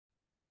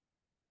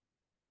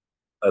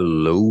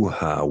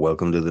Aloha.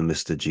 Welcome to the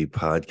Mr. G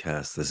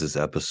podcast. This is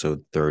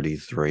episode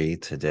 33.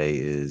 Today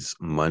is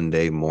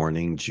Monday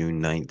morning,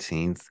 June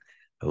 19th,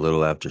 a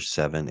little after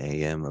 7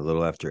 a.m., a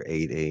little after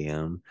 8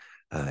 a.m.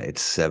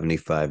 It's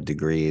 75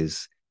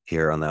 degrees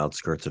here on the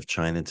outskirts of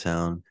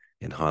Chinatown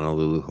in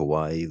Honolulu,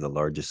 Hawaii, the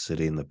largest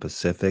city in the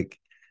Pacific,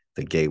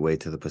 the gateway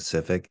to the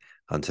Pacific.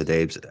 On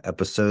today's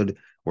episode,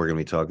 we're going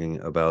to be talking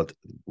about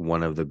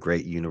one of the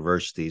great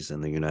universities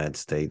in the United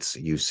States,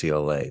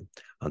 UCLA.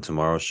 On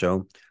tomorrow's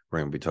show, we're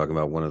going to be talking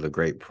about one of the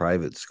great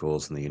private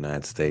schools in the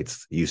United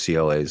States,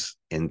 UCLA's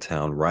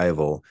in-town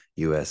rival,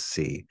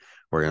 USC.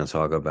 We're going to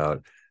talk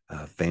about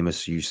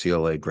famous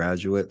UCLA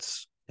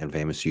graduates and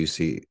famous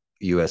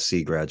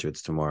USC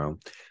graduates tomorrow.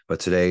 But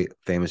today,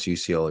 famous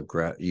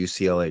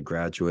UCLA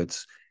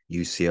graduates,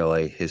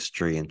 UCLA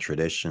history and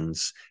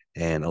traditions,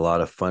 and a lot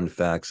of fun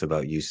facts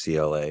about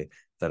UCLA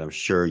that I'm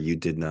sure you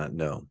did not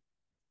know.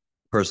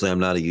 Personally, I'm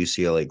not a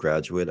UCLA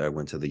graduate. I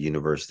went to the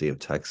University of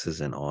Texas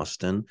in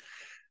Austin.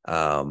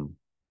 Um,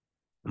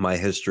 my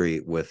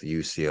history with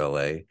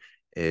UCLA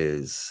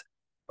is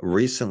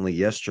recently,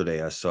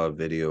 yesterday, I saw a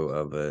video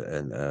of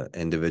an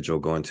individual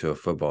going to a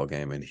football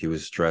game, and he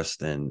was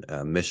dressed in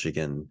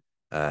Michigan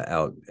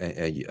out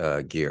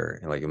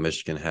gear, like a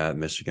Michigan hat,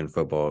 Michigan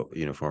football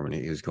uniform, and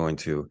he was going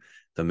to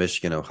the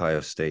Michigan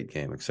Ohio State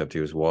game, except he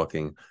was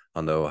walking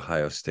on the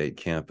Ohio State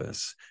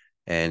campus.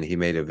 And he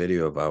made a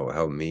video about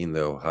how mean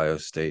the Ohio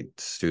State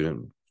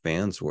student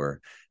fans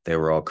were. They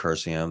were all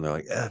cursing him. They're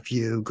like, F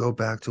you, go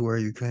back to where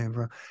you came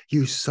from.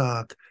 You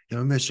suck.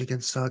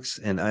 Michigan sucks.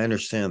 And I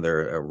understand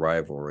they're a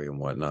rivalry and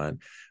whatnot,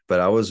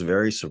 but I was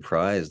very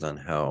surprised on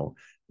how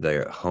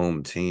their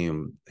home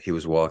team, he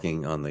was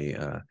walking on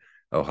the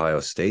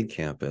Ohio State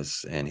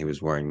campus and he was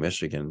wearing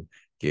Michigan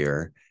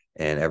gear,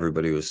 and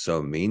everybody was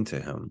so mean to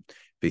him.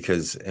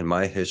 Because in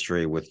my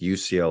history with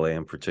UCLA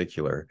in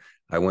particular,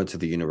 I went to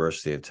the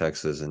University of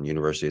Texas, and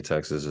University of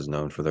Texas is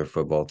known for their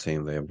football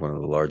team. They have one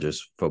of the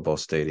largest football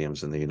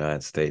stadiums in the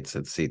United States.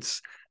 It seats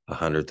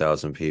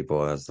 100,000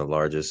 people. It has the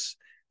largest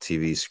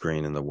TV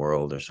screen in the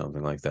world or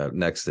something like that,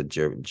 next to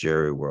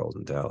Jerry World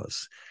in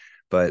Dallas.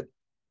 But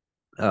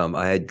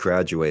I had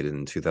graduated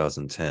in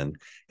 2010,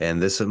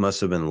 and this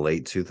must have been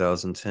late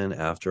 2010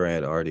 after I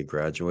had already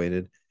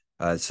graduated.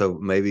 So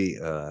maybe,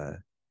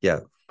 yeah,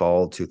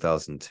 fall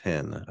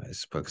 2010, I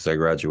suppose, because I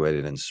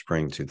graduated in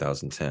spring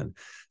 2010.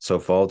 So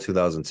fall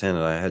 2010,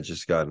 and I had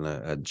just gotten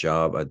a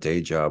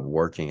day job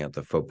working at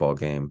the football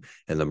game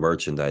in the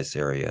merchandise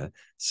area,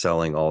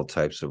 selling all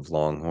types of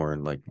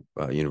Longhorn, like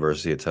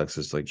University of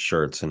Texas, like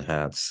shirts and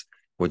hats,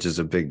 which is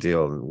a big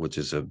deal, which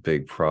is a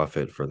big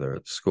profit for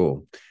the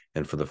school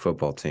and for the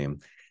football team.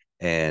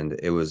 And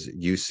it was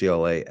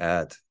UCLA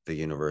at the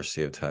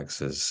University of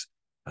Texas.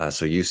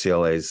 So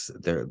UCLA's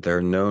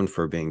they're known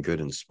for being good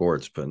in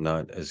sports, but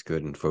not as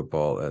good in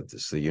football at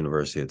the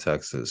University of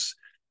Texas.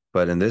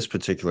 But in this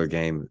particular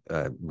game,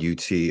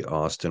 UT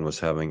Austin was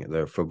having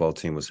their football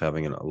team was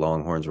having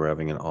Longhorns were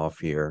having an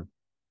off year,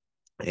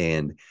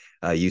 and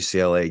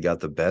UCLA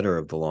got the better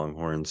of the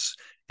Longhorns,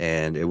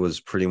 and it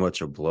was pretty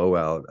much a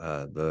blowout.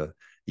 The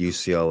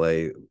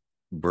UCLA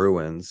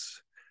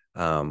Bruins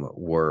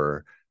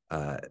were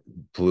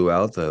blew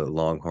out the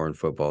Longhorn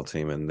football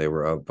team, and they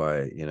were up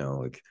by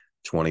like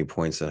 20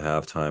 points at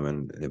halftime.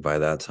 And by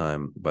that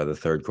time, by the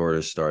third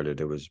quarter started,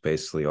 it was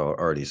basically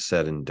already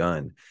said and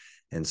done.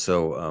 And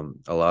so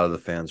a lot of the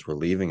fans were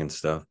leaving and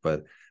stuff.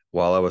 But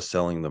while I was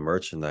selling the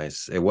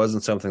merchandise, it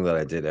wasn't something that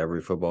I did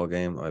every football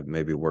game. I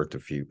maybe worked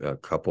a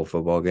couple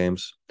football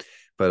games.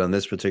 But on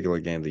this particular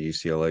game, the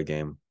UCLA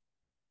game,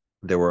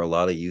 there were a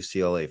lot of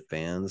UCLA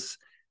fans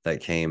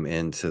that came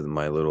into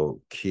my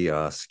little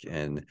kiosk,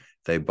 and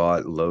they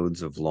bought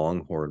loads of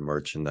Longhorn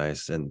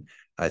merchandise. And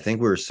I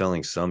think we were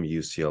selling some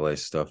UCLA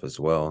stuff as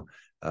well.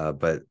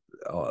 But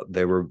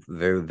they were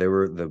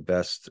the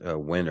best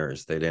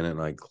winners. They didn't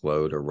like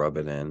gloat or rub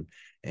it in,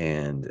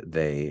 and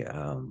they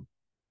bought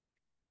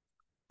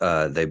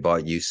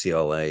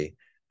UCLA.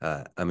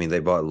 I mean, they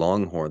bought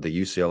Longhorn.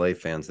 The UCLA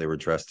fans, they were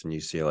dressed in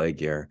UCLA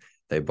gear.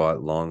 They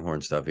bought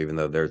Longhorn stuff, even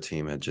though their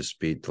team had just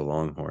beat the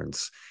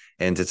Longhorns.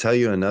 And to tell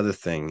you another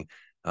thing,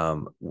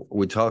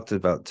 we talked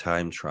about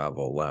time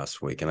travel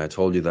last week, and I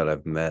told you that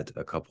I've met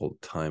a couple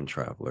time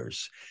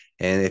travelers.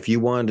 And if you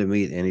wanted to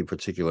meet any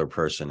particular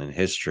person in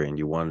history and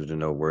you wanted to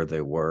know where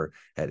they were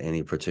at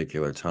any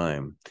particular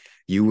time,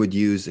 you would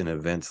use an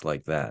event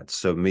like that.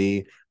 So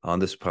me on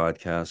this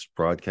podcast,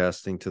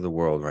 broadcasting to the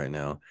world right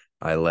now,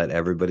 I let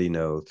everybody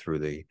know through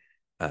the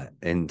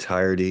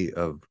entirety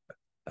of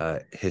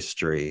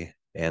history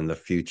and the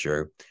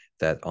future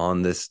that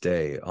on this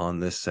day, on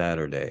this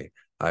Saturday,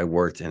 I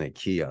worked in a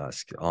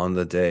kiosk on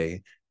the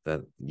day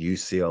that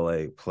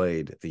UCLA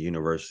played the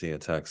University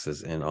of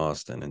Texas in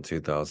Austin in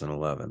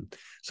 2011.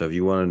 So if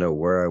you want to know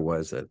where I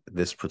was at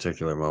this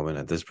particular moment,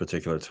 at this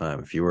particular time,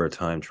 if you were a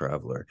time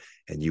traveler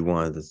and you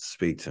wanted to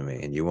speak to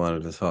me and you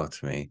wanted to talk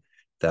to me,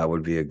 that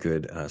would be a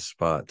good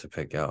spot to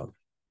pick out.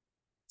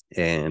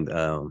 And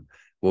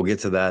we'll get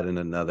to that in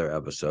another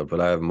episode,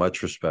 but I have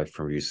much respect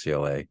for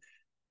UCLA.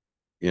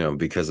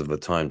 because of the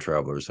time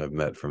travelers I've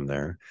met from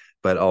there,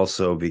 but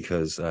also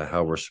because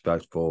how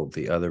respectful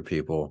the other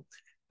people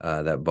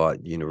that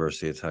bought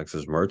University of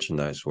Texas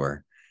merchandise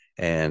were.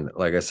 And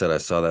like I said, I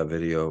saw that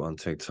video on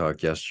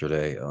TikTok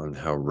yesterday on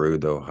how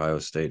rude the Ohio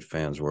State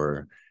fans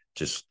were,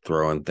 just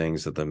throwing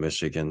things at the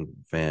Michigan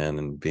fan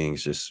and being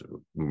just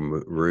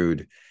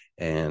rude.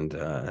 And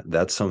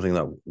that's something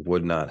that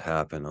would not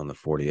happen on the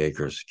 40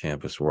 acres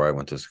campus where I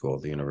went to school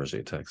at the University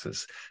of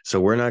Texas. So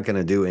we're not going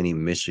to do any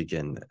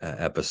Michigan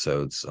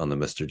episodes on the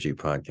Mr. G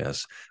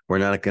podcast. We're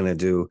not going to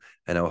do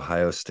an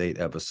Ohio State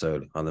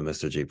episode on the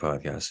Mr. G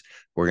podcast.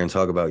 We're going to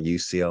talk about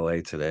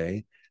UCLA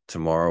today.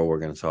 Tomorrow, we're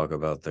going to talk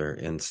about their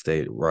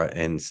in-town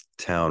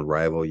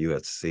rival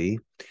USC.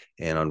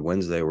 And on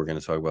Wednesday, we're going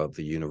to talk about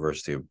the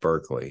University of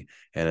Berkeley.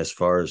 And as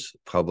far as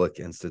public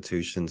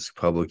institutions,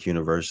 public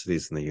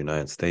universities in the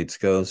United States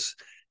goes,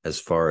 as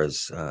far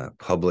as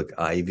public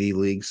Ivy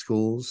League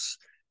schools,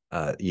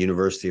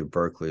 University of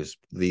Berkeley is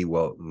the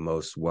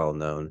most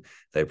well-known.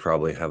 They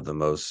probably have the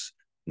most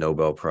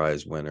Nobel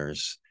Prize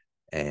winners.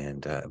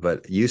 And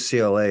but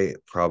UCLA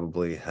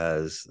probably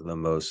has the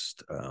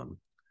most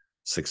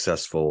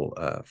successful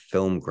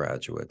film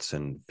graduates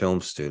and film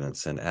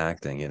students and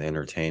acting and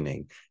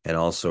entertaining and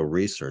also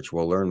research.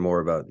 We'll learn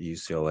more about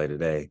UCLA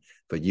today,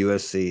 but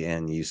USC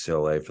and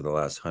UCLA for the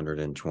last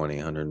 120,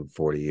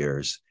 140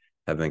 years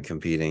have been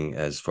competing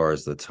as far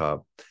as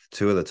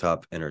two of the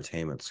top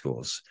entertainment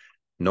schools.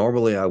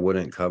 Normally, I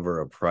wouldn't cover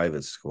a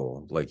private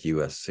school like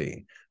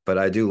USC, but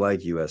I do like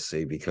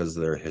USC because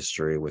of their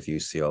history with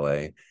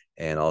UCLA.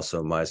 And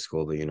also my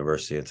school, the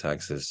University of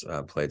Texas,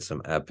 played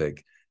some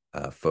epic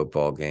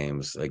football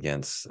games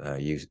against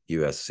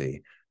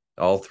USC.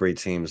 All three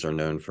teams are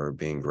known for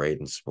being great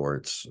in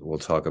sports. We'll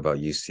talk about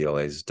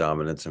UCLA's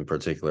dominance, in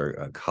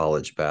particular,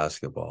 college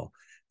basketball.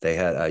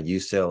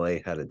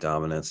 UCLA had a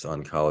dominance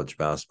on college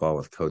basketball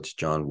with Coach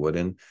John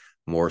Wooden,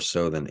 more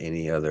so than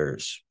any other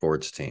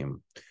sports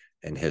team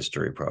in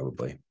history,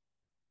 probably.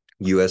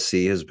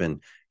 USC has been,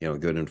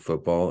 good in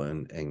football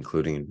and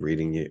including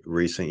reading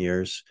recent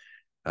years.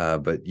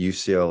 But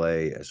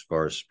UCLA, as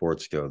far as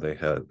sports go, they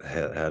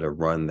had a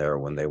run there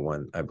when they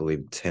won, I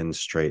believe, 10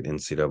 straight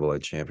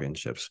NCAA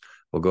championships.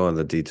 We'll go into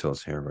the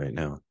details here right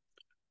now.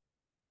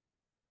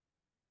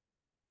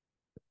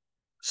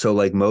 So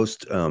like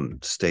most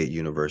state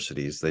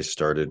universities, they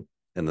started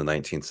in the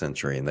 19th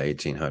century, in the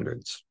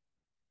 1800s.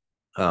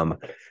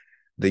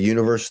 The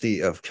University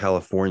of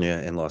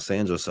California in Los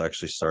Angeles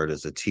actually started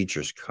as a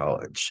teacher's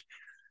college.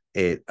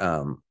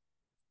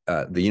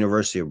 The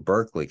University of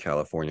Berkeley,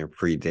 California,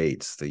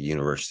 predates the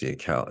University of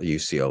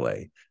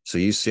UCLA. So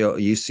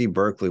UC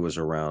Berkeley was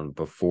around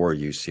before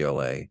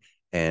UCLA,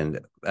 and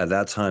at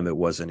that time, it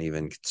wasn't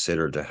even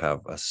considered to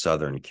have a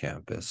southern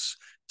campus.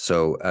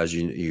 So, as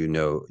you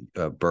know,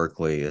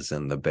 Berkeley is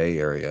in the Bay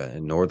Area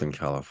in Northern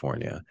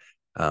California.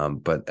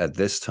 But at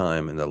this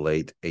time, in the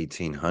late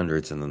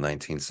 1800s, in the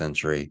 19th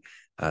century,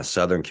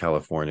 Southern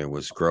California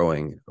was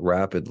growing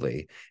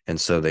rapidly, and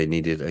so they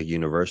needed a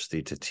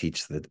university to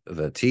teach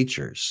the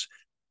teachers.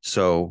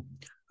 So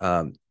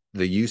the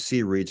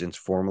UC Regents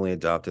formally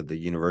adopted the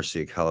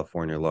University of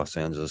California, Los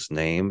Angeles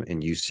name in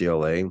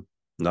UCLA,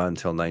 not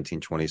until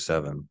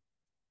 1927.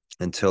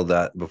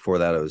 Before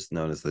that, it was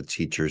known as the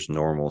Teachers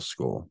Normal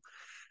School.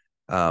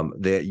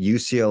 The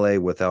UCLA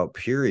without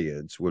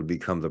periods would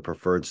become the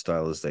preferred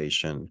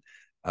stylization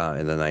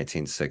in the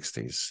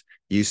 1960s.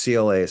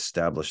 UCLA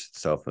established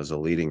itself as a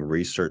leading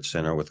research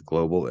center with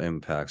global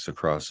impacts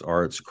across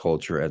arts,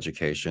 culture,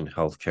 education,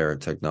 healthcare,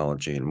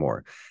 technology, and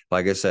more.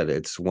 Like I said,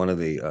 it's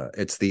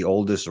it's the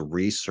oldest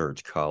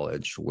research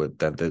college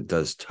that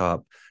does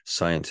top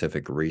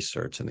scientific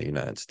research in the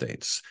United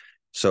States.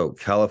 So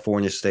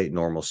California State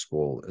Normal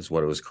School is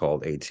what it was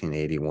called,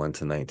 1881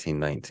 to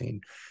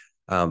 1919.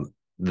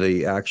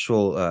 The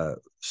actual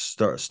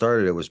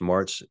started, it was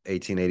March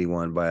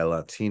 1881 by a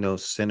Latino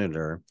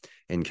senator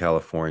in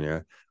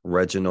California,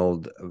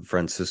 Reginald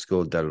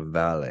Francisco del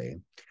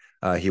Valle.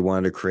 He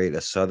wanted to create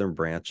a southern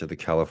branch of the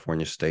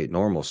California State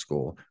Normal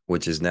School,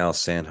 which is now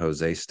San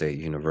Jose State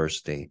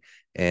University.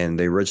 And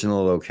the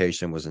original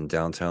location was in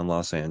downtown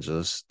Los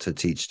Angeles to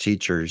teach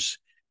teachers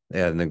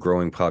and the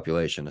growing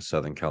population of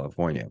Southern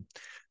California.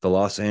 The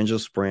Los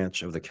Angeles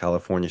branch of the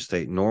California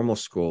State Normal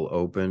School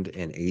opened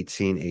in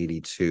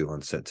 1882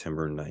 on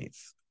September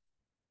 9th.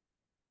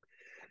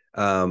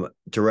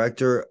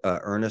 Director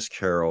Ernest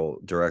Carroll,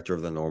 director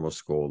of the Normal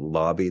School,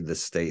 lobbied the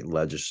state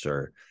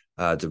legislature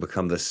to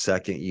become the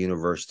second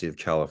University of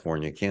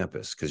California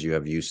campus, because you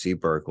have UC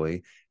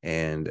Berkeley,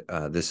 and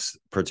this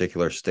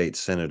particular state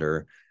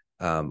senator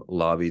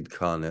lobbied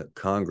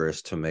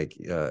Congress to make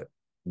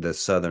the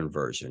southern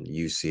version,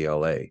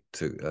 UCLA,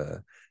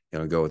 to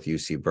go with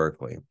UC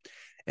Berkeley.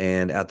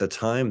 And at the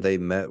time, they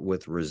met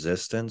with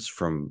resistance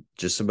from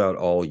just about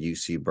all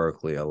UC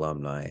Berkeley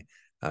alumni,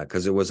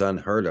 because it was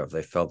unheard of.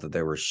 They felt that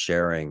they were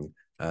sharing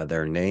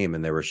their name,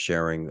 and they were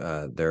sharing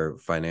their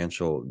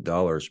financial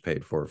dollars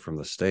paid for from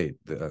the state,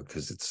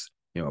 because it's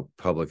a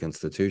public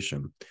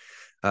institution.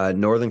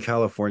 Northern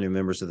California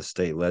members of the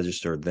state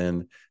legislature,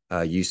 then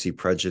UC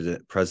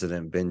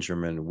President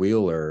Benjamin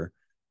Wheeler,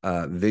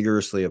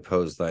 vigorously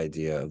opposed the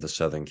idea of the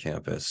Southern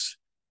campus.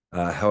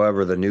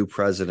 However, the new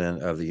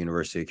president of the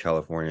University of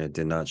California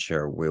did not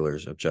share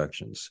Wheeler's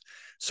objections.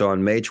 So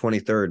on May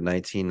 23rd,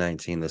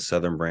 1919, the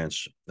Southern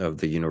branch of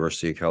the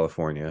University of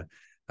California,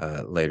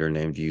 later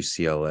named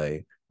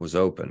UCLA, was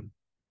open.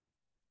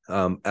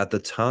 At the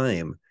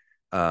time,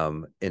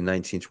 in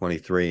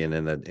 1923 and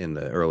in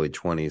the early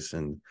 20s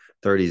and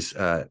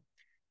 30s,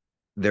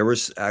 there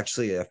was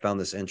actually, I found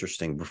this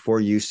interesting, before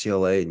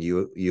UCLA and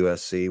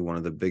USC, one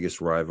of the biggest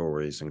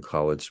rivalries in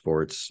college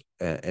sports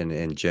and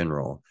in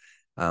general.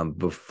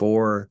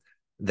 Before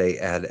they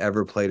had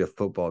ever played a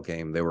football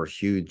game, they were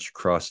huge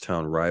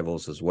crosstown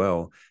rivals as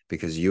well,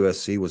 because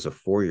USC was a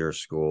 4-year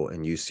school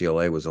and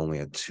UCLA was only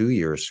a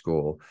 2-year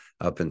school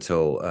up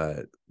until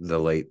the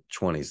late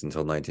 20s,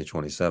 until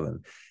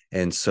 1927.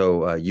 And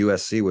so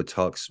USC would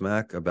talk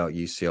smack about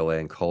UCLA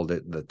and called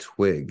it the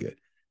Twig.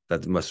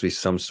 That must be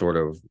some sort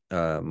of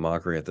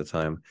mockery at the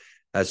time.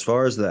 As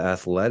far as the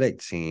athletic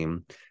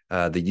team,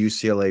 the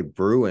UCLA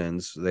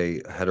Bruins,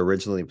 they had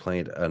originally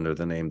played under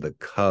the name the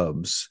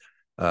Cubs,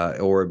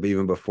 or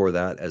even before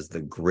that as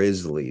the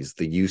Grizzlies,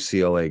 the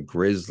UCLA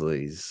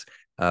Grizzlies.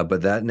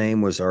 But that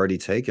name was already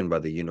taken by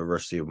the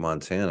University of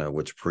Montana,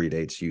 which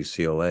predates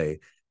UCLA.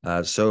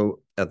 So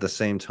at the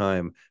same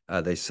time,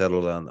 they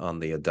settled on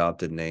the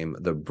adopted name,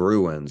 the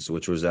Bruins,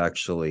 which was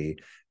actually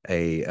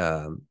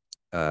an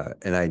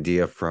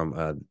idea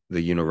from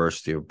the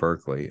University of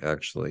Berkeley.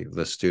 Actually,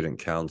 the student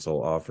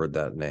council offered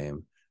that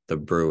name, the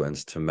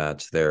Bruins, to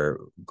match their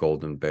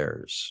golden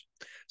bears.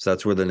 So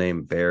that's where the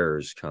name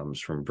Bears comes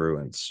from,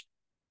 Bruins.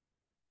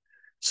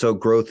 So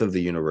growth of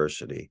the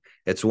university.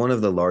 It's one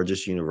of the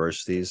largest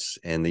universities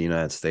in the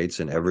United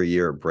States, and every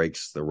year it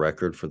breaks the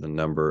record for the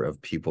number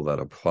of people that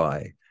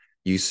apply.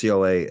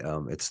 UCLA,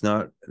 it's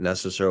not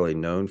necessarily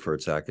known for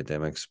its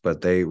academics,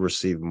 but they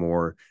receive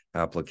more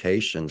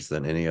applications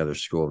than any other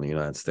school in the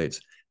United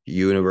States.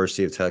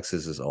 University of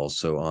Texas is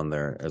also on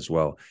there as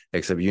well,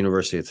 except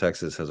University of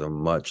Texas has a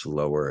much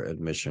lower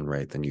admission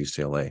rate than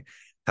UCLA.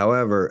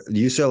 However,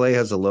 UCLA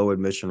has a low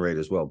admission rate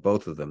as well.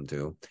 Both of them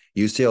do.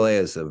 UCLA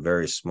is a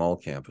very small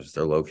campus.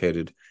 They're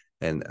located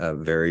in a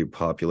very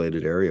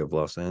populated area of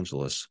Los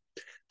Angeles.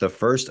 The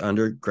first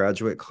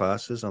undergraduate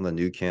classes on the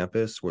new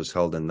campus was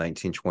held in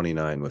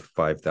 1929 with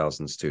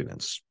 5,000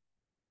 students.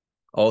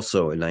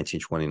 Also in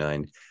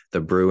 1929,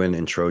 the Bruin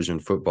and Trojan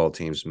football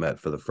teams met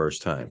for the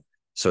first time.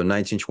 So in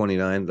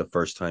 1929, the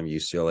first time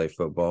UCLA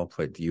football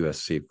played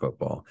USC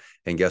football.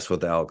 And guess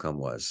what the outcome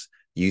was?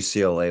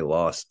 UCLA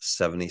lost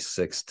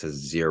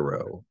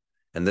 76-0.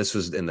 And this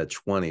was in the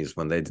 20s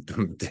when I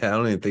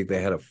don't even think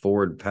they had a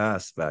forward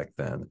pass back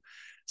then.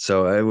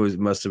 So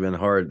must have been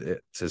hard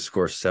to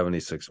score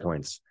 76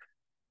 points.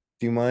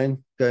 Do you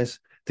mind, guys?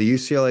 The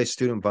UCLA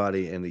student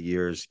body in the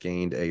years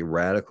gained a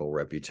radical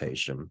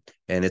reputation,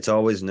 and it's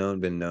always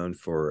been known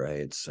for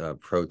its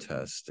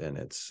protest and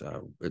its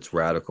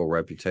radical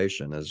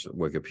reputation, as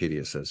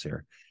Wikipedia says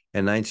here.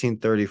 In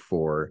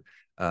 1934,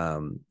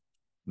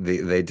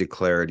 they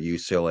declared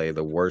UCLA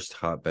the worst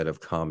hotbed of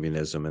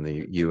communism in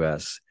the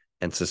U.S.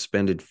 and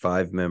suspended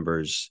 5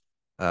 members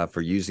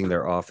for using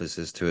their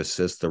offices to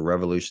assist the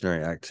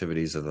revolutionary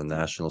activities of the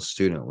National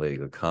Student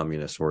League, a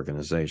communist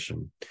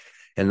organization.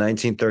 In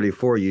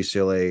 1934,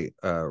 UCLA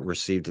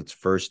received its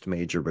first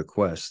major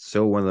bequest,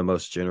 still one of the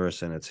most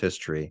generous in its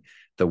history,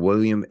 the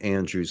William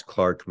Andrews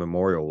Clark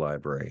Memorial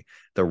Library.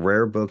 The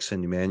rare books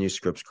and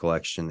manuscripts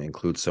collection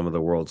includes some of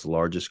the world's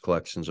largest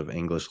collections of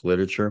English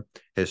literature,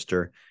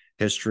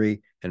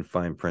 history, and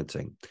fine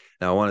printing.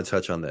 Now, I want to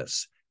touch on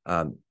this.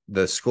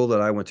 The school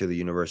that I went to, the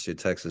University of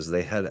Texas,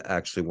 they had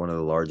actually one of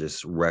the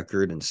largest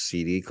record and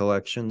CD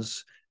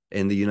collections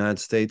in the United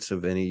States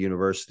of any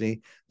university.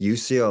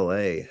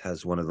 UCLA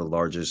has one of the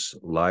largest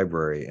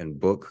library and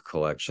book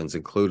collections,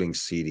 including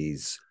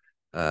CDs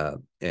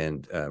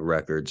and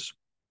records,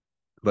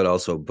 but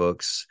also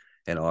books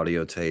and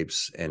audio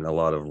tapes and a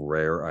lot of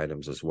rare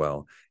items as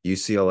well.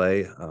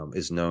 UCLA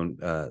is known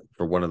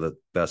for one of the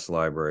best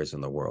libraries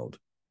in the world.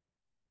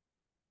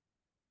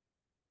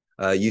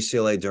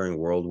 UCLA during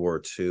World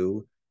War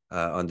II,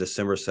 on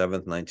December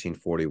 7th,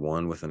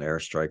 1941, with an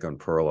airstrike on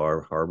Pearl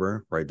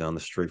Harbor, right down the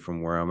street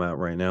from where I'm at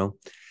right now.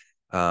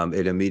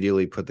 It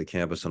immediately put the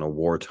campus on a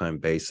wartime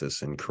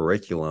basis, and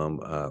curriculum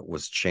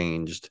was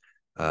changed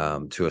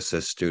to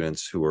assist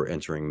students who were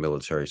entering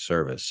military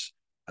service.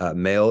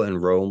 Male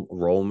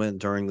enrollment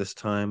during this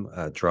time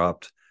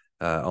dropped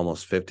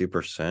almost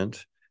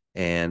 50%,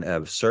 and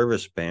a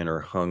service banner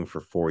hung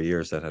for 4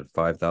 years that had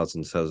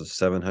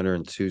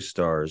 5,702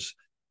 stars.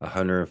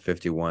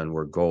 151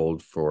 were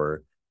gold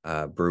for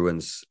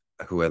Bruins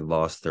who had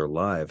lost their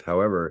life.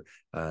 However,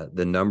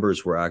 the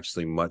numbers were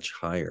actually much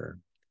higher.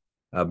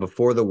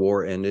 Before the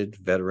war ended,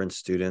 veteran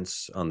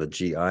students on the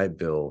GI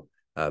Bill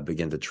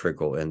began to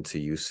trickle into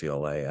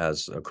UCLA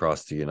as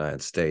across the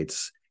United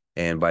States.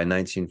 And by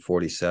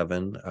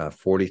 1947,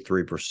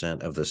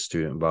 43% of the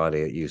student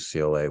body at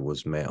UCLA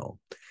was male.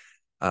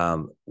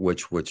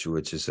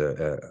 which is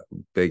a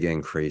big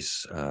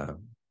increase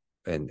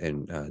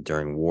in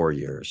during war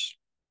years.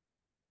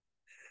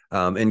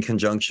 In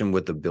conjunction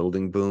with the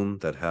building boom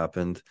that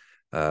happened,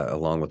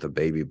 along with the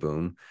baby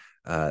boom,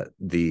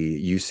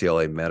 the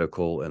UCLA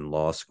medical and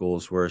law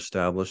schools were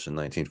established in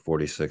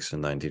 1946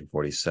 and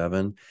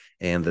 1947,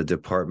 and the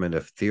Department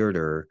of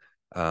Theater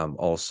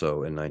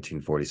also in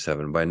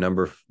 1947.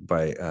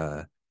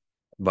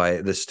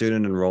 By the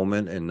student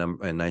enrollment in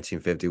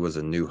 1950 was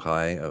a new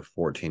high of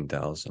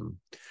 14,000.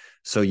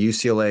 So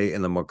UCLA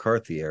in the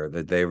McCarthy era,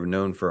 that they were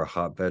known for a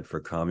hotbed for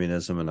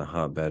communism and a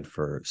hotbed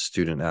for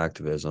student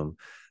activism.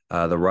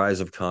 The rise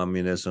of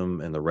communism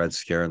and the Red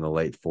Scare in the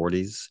late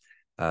 40s,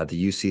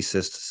 the UC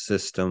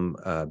system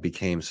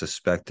became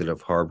suspected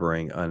of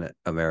harboring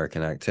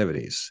un-American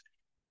activities.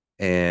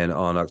 And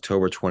on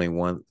October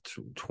 21st,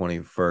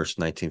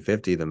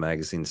 1950, the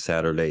magazine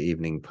Saturday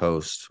Evening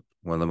Post,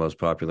 one of the most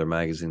popular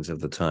magazines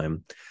of the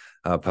time,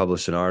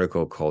 published an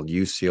article called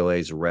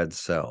UCLA's Red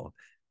Cell,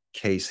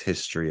 Case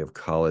History of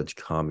College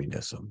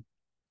Communism.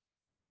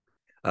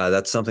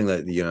 That's something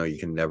that, you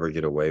can never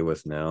get away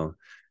with now.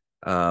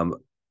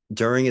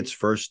 During its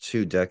first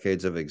 2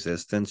 decades of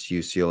existence,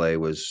 UCLA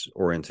was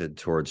oriented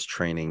towards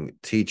training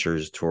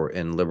teachers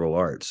in liberal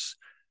arts.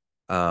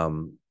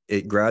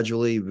 It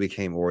gradually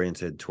became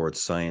oriented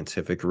towards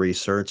scientific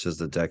research as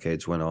the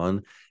decades went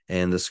on,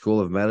 and the School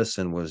of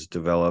Medicine was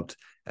developed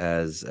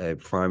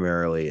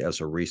primarily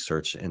as a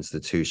research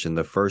institution,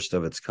 the first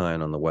of its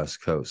kind on the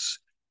West Coast.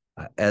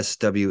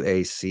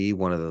 SWAC,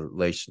 one of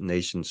the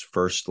nation's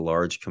first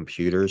large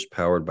computers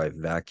powered by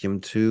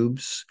vacuum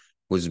tubes,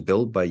 was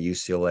built by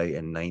UCLA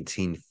in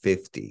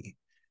 1950.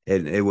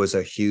 And it was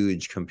a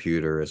huge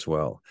computer as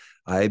well.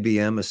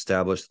 IBM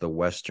established the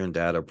Western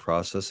Data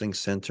Processing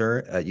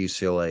Center at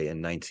UCLA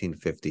in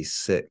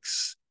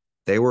 1956.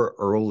 They were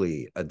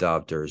early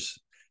adopters.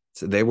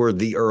 So they were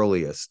the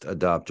earliest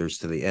adopters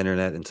to the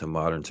internet and to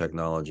modern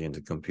technology and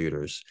to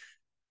computers.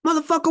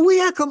 Motherfucker, we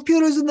had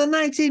computers in the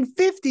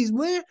 1950s,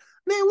 man.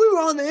 Man, we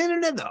were on the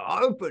internet, the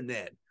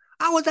ARPANET.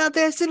 I was out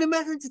there sending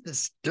messages to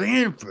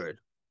Stanford.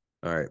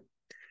 All right.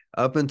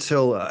 Up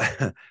until,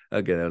 okay,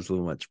 that was a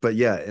little much. But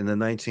yeah, in the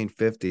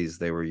 1950s,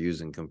 they were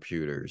using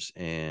computers.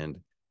 And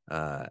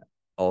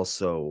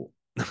also,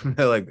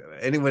 like,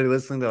 anybody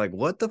listening, they're like,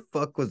 what the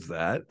fuck was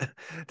that?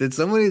 Did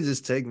somebody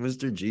just take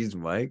Mr. G's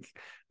mic?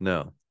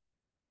 No.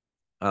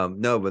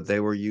 No, but they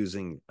were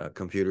using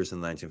computers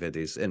in the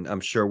 1950s, and I'm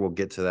sure we'll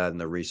get to that in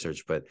the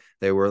research, but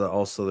they were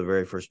also the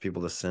very first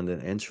people to send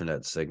an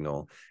internet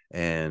signal.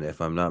 And if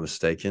I'm not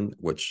mistaken,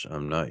 which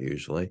I'm not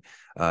usually,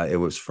 it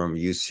was from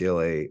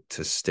UCLA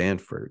to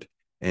Stanford.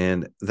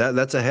 And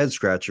that's a head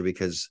scratcher,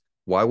 because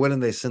why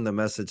wouldn't they send the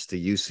message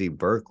to UC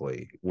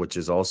Berkeley, which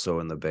is also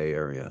in the Bay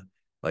Area?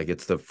 Like,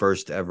 it's the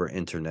first ever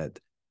internet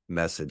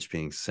message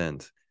being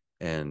sent,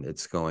 and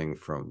it's going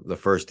from the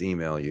first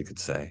email, you could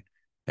say.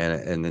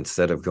 And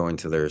instead of going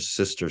to their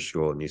sister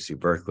school in UC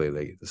Berkeley,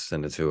 they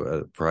send it to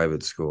a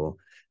private school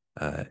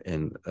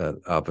in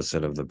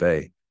opposite of the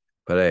Bay.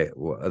 But hey,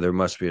 there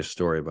must be a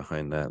story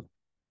behind that.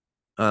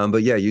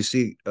 But yeah,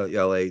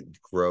 UCLA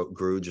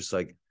grew just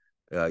like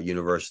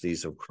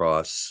universities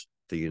across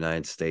the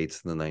United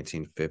States in the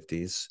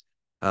 1950s.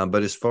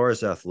 But as far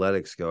as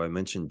athletics go, I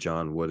mentioned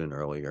John Wooden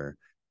earlier.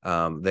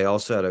 They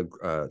also had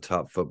a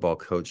top football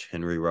coach,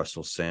 Henry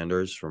Russell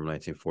Sanders, from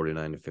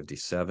 1949 to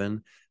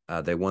 57.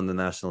 They won the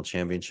national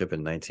championship in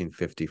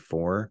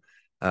 1954.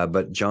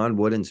 But John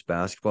Wooden's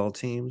basketball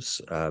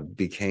teams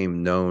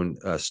became known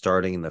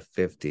starting in the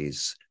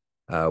 50s,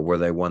 where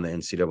they won the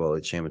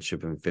NCAA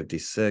championship in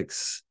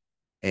 56.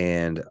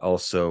 And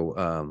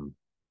also,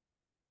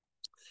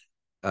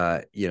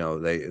 they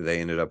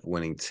ended up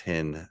winning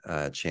 10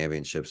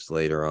 championships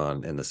later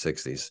on in the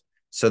 60s.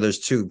 So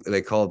there's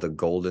they call it the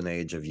golden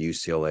age of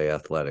UCLA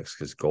athletics,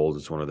 because gold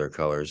is one of their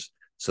colors.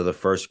 So the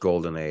first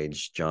golden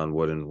age John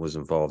Wooden was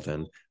involved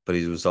in, but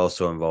he was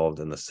also involved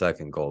in the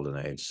second golden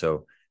age.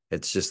 So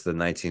it's just the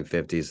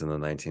 1950s and the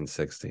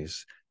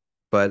 1960s.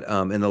 But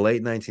in the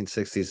late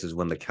 1960s is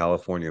when the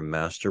California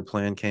Master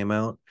Plan came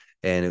out,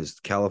 and it was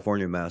the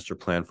California Master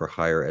Plan for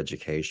Higher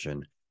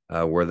Education,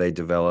 where they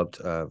developed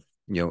other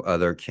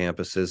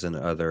campuses and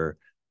other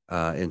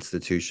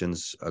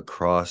institutions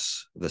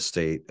across the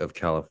state of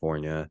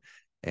California,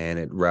 and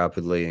it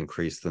rapidly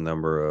increased the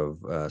number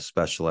of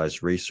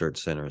specialized research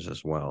centers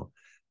as well.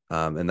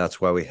 And that's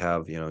why we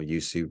have,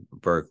 UC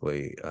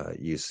Berkeley,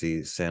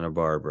 UC Santa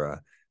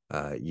Barbara,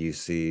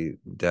 UC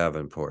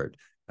Davenport,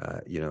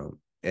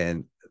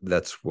 and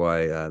that's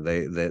why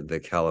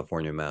the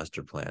California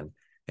Master Plan,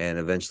 and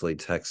eventually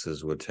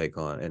Texas would take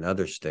on, and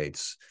other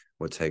states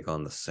would take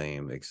on the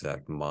same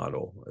exact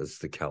model as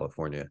the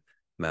California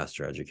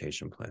Master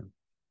Education Plan.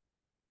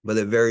 But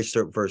it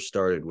first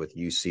started with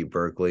UC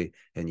Berkeley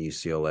and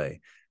UCLA.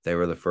 They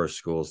were the first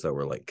schools that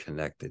were like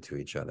connected to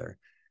each other.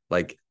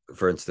 Like,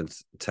 for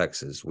instance,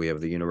 Texas, we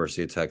have the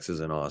University of Texas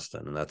in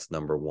Austin, and that's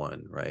number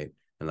 1, right?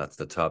 And that's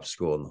the top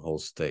school in the whole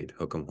state,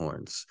 hook 'em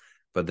horns.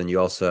 But then you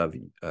also have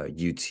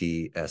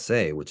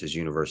UTSA, which is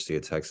University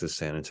of Texas,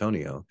 San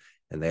Antonio.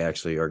 and they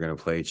actually are going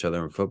to play each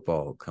other in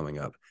football coming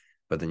up.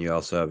 But then you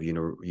also have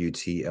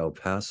UT El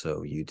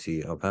Paso,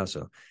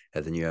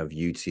 and then you have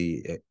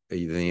then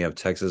you have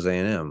Texas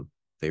A&M,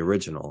 the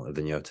original, and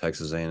then you have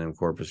Texas A&M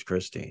Corpus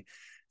Christi.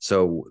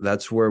 So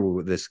that's where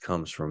this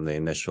comes from. The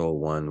initial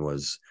one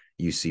was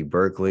UC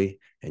Berkeley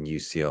and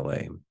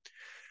UCLA.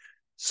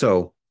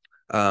 So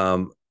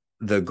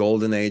the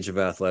golden age of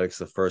athletics,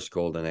 the first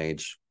golden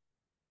age,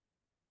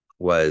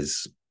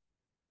 was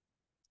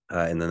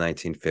in the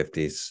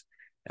 1950s.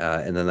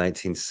 In the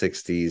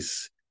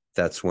 1960s,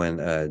 that's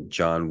when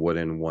John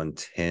Wooden won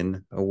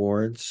 10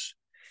 awards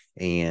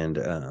and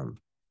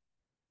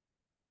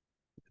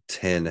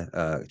 10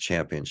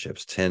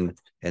 championships, 10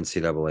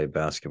 NCAA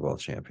basketball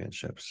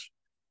championships.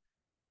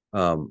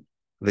 The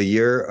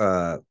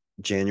year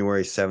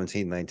January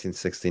 17,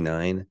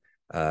 1969,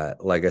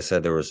 like I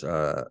said, there was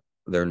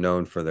they're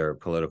known for their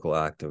political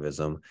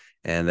activism,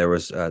 and there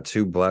was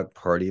two Black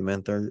Party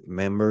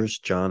members,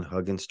 John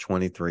Huggins,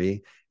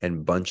 23,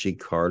 and Bunchy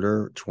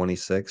Carter,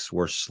 26,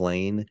 were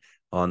slain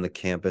on the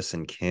campus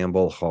in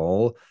Campbell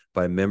Hall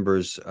by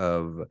members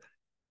of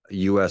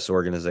U.S.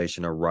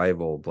 organization, a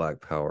rival Black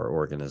Power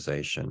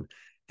organization,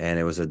 and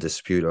it was a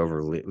dispute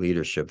over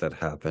leadership that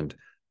happened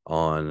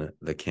on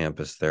the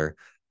campus there.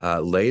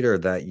 Later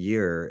that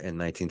year in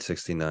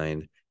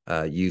 1969,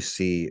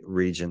 UC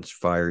Regents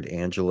fired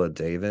Angela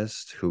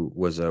Davis, who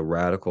was a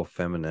radical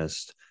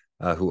feminist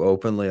who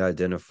openly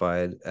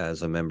identified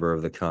as a member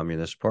of the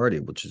Communist Party,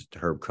 which is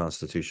her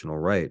constitutional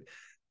right.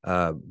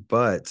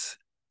 But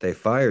they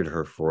fired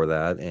her for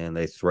that, and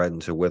they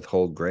threatened to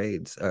withhold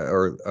grades.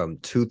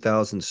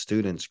 2,000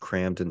 students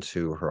crammed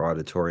into her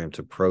auditorium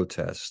to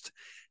protest,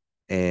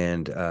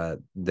 and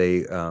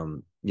they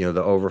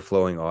the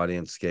overflowing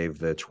audience gave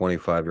the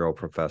 25-year-old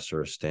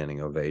professor a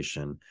standing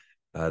ovation.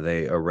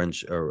 They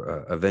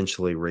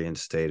eventually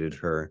reinstated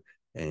her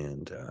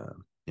and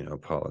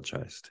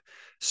apologized.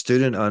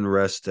 Student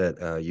unrest at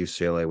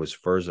UCLA was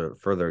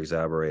further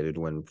exacerbated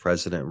when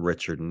President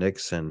Richard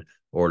Nixon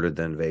ordered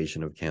the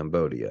invasion of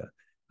Cambodia.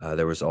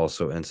 There was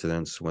also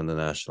incidents when the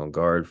National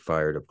Guard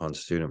fired upon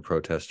student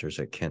protesters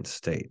at Kent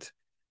State.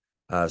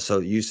 So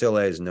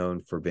UCLA is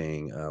known for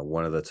being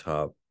one of the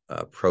top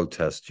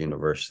protest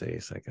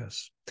universities, I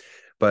guess.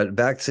 But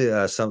back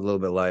to something a little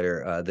bit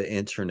lighter, the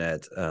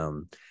internet.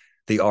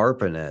 The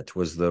ARPANET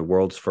was the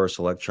world's first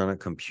electronic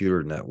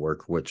computer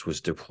network, which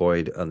was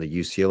deployed on the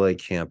UCLA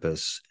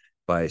campus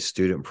by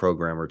student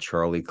programmer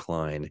Charlie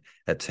Klein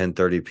at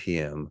 10:30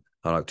 p.m.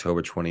 on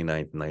October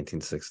 29th,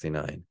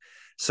 1969.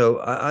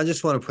 So I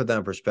just want to put that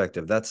in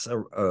perspective. That's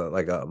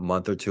like a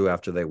month or two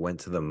after they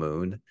went to the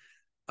moon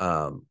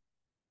for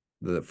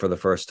the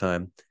first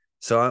time.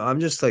 So I'm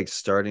just like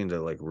starting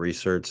to like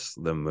research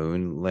the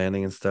moon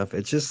landing and stuff.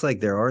 It's just like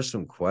there are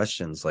some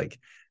questions. Like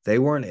they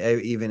weren't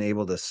even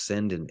able to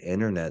send an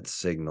internet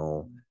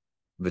signal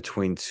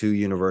between two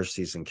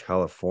universities in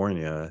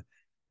California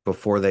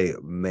before they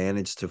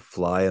managed to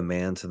fly a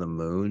man to the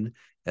moon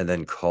and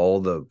then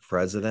call the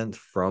president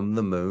from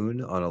the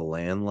moon on a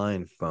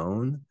landline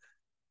phone.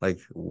 Like,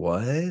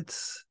 what?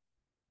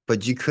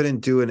 But you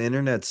couldn't do an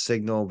internet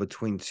signal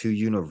between two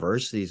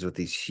universities with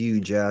these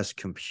huge ass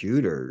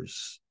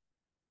computers.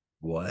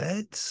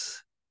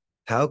 What?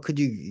 How could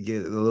you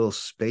get a little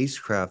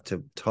spacecraft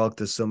to talk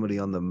to somebody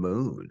on the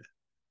moon?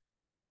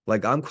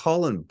 Like, I'm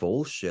calling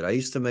bullshit. I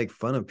used to make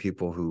fun of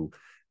people who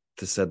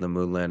said the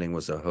moon landing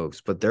was a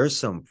hoax, but there's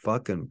some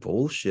fucking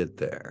bullshit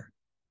there.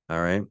 All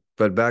right.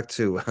 But back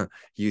to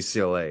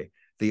UCLA.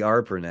 The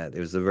ARPANET, it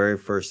was the very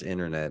first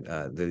internet.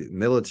 The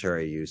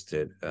military used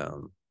it.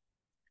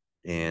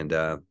 And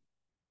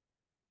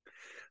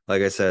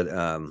like I said,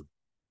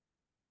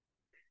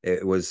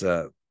 it was,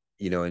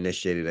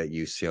 initiated at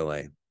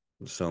UCLA.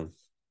 So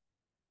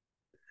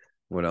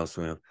what else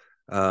do we have?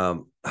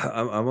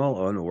 I'm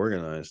all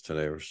unorganized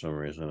today for some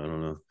reason. I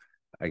don't know.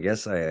 I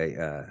guess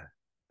I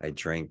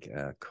drank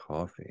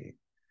coffee.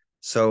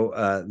 So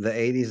the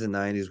 80s and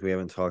 90s, we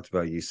haven't talked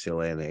about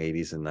UCLA in the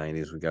 80s and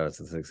 90s. We got it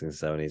to the 60s and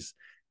 70s.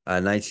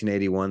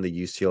 1981,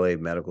 the UCLA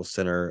Medical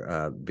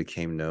Center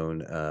became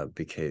known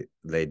because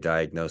they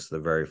diagnosed the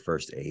very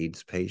first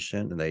AIDS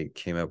patient, and they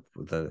came up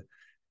with an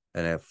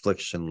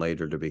affliction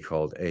later to be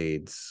called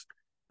AIDS.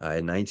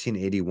 In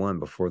 1981,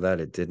 before that,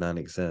 it did not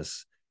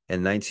exist.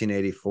 In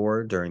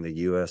 1984, during the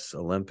U.S.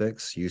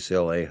 Olympics,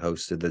 UCLA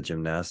hosted the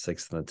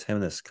gymnastics and the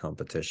tennis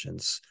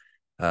competitions.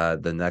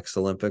 The next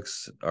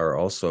Olympics are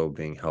also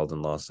being held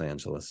in Los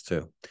Angeles,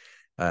 too.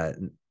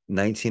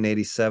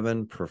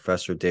 1987,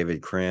 Professor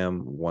David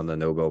Cram won the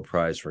Nobel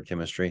Prize for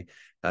Chemistry.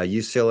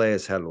 UCLA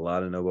has had a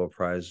lot of Nobel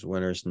Prize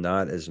winners,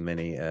 not as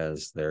many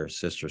as their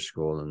sister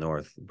school in the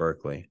North,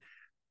 Berkeley.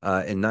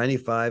 In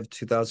 95,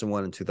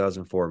 2001, and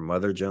 2004,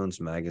 Mother Jones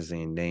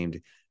Magazine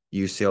named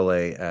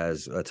UCLA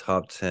as a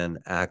top 10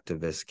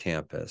 activist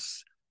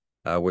campus,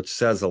 which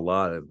says a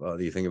lot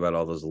of, you think about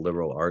all those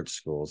liberal arts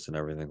schools and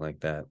everything like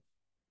that.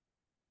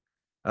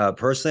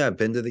 Personally, I've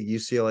been to the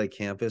UCLA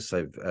campus.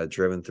 I've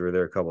driven through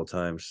there a couple of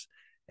times,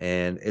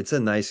 and it's a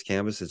nice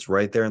campus. It's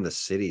right there in the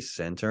city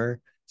center.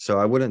 So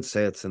I wouldn't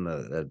say it's in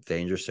the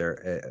dangerous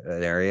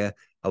area.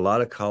 A lot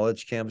of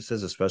college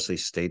campuses, especially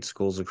state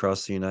schools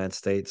across the United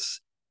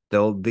States,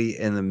 they'll be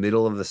in the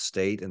middle of the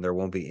state and there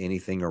won't be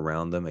anything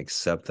around them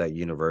except that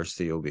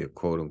university. It'll be a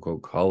quote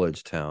unquote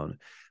college town.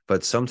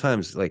 But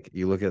sometimes, like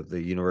you look at the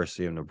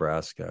University of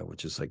Nebraska,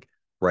 which is like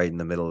right in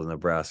the middle of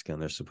Nebraska,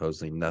 and there's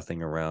supposedly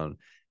nothing around.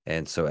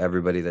 And so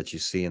everybody that you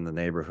see in the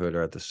neighborhood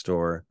or at the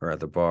store or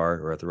at the bar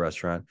or at the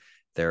restaurant,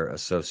 they're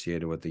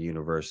associated with the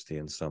university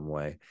in some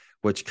way,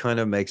 which kind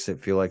of makes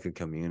it feel like a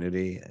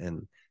community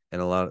in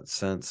a lot of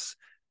sense.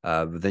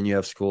 But then you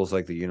have schools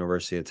like the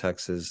University of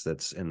Texas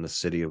that's in the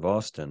city of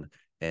Austin,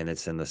 and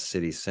it's in the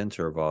city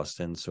center of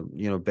Austin. So,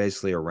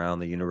 basically around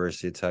the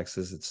University of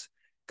Texas, it's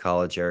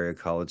college area,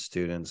 college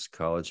students,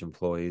 college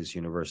employees,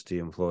 university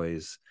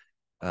employees.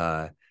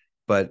 Uh,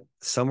 but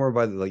somewhere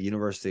by the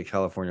University of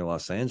California,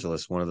 Los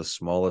Angeles, one of the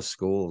smallest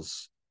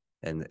schools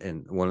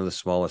and one of the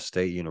smallest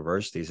state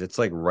universities, it's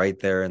like right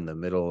there in the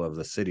middle of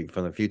the city.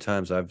 From the few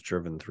times I've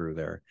driven through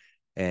there,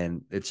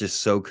 and it's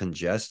just so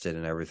congested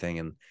and everything.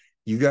 And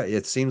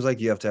it seems like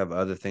you have to have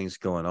other things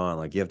going on.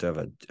 Like you have to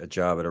have a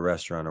job at a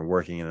restaurant or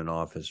working in an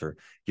office, or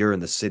you're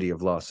in the city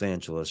of Los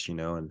Angeles,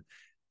 and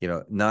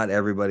not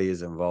everybody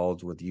is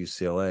involved with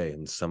UCLA,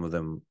 and some of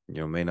them,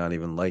 may not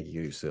even like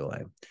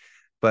UCLA.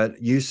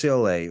 But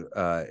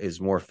UCLA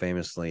is more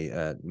famously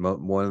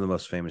one of the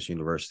most famous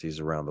universities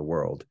around the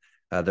world.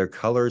 Their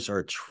colors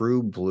are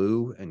true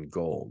blue and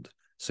gold.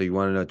 So you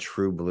want to know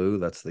true blue?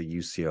 That's the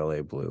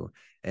UCLA blue.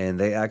 And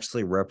they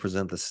actually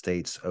represent the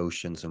state's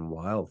oceans and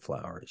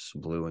wildflowers,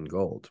 blue and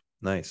gold.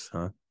 Nice,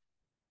 huh?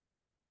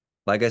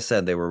 Like I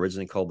said, they were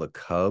originally called the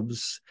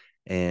Cubs,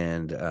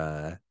 and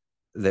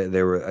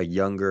they were a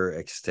younger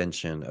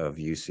extension of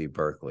UC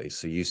Berkeley.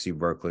 So UC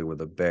Berkeley were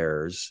the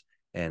Bears,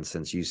 and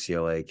since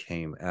UCLA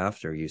came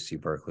after UC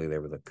Berkeley, they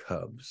were the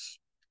Cubs.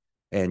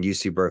 And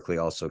UC Berkeley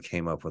also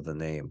came up with a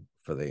name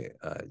for the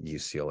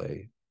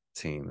UCLA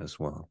team as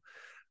well.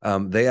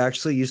 They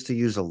actually used to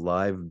use a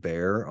live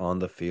bear on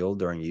the field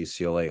during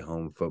UCLA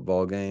home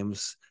football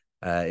games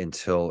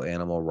until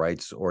animal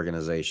rights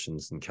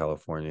organizations in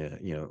California,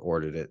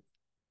 ordered it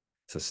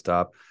to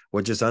stop,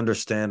 which is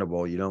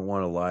understandable. You don't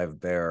want a live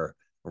bear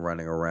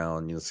running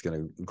around. It's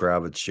going to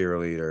grab a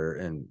cheerleader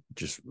and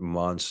just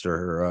monster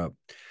her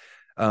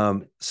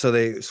up. So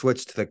they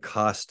switched to the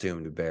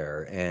costumed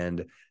bear.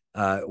 And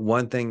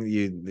one thing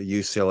the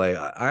UCLA,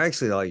 I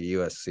actually like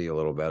USC a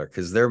little better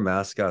because their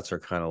mascots are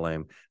kind of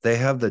lame. They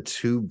have the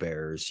two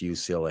bears,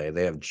 UCLA.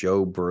 They have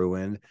Joe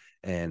Bruin,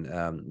 and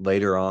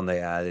later on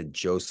they added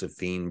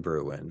Josephine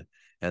Bruin.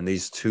 And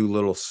these two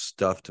little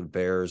stuffed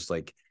bears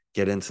like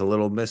get into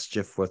little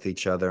mischief with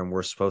each other, and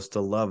we're supposed to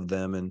love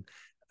them and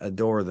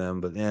adore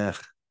them. But yeah,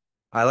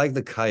 I like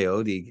the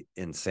Coyote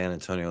in San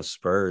Antonio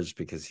Spurs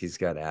because he's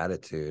got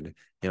attitude.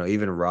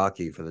 Even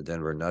Rocky for the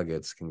Denver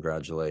Nuggets.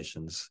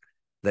 Congratulations.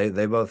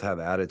 They both have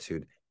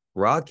attitude.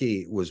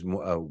 Rocky was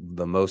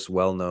the most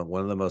well-known,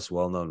 one of the most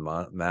well-known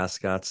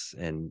mascots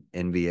in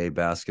NBA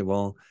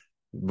basketball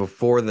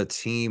before the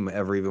team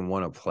ever even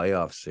won a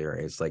playoff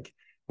series. Like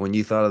when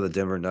you thought of the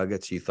Denver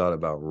Nuggets, you thought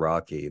about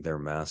Rocky, their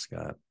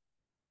mascot.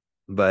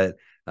 But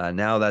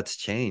now that's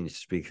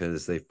changed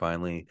because they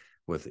finally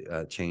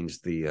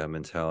changed the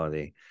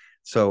mentality.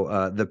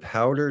 So the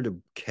powdered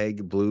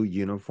keg blue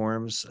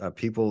uniforms,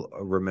 people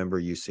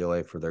remember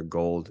UCLA for their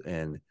gold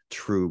and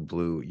true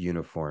blue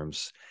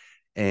uniforms.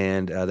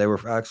 And they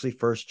were actually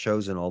first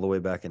chosen all the way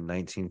back in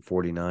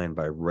 1949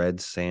 by Red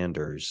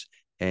Sanders.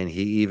 And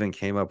he even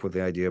came up with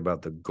the idea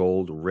about the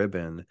gold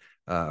ribbon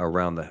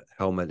around the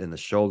helmet and the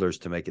shoulders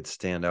to make it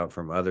stand out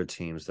from other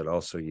teams that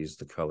also used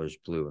the colors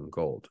blue and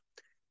gold.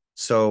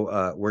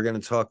 So we're going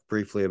to talk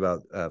briefly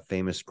about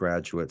famous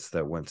graduates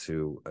that went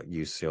to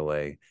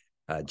UCLA.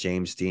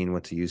 James Dean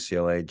went to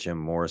UCLA. Jim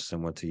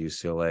Morrison went to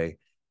UCLA.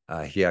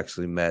 He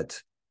actually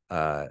met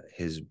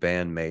his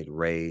bandmate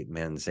Ray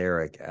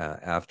Manzarek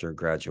after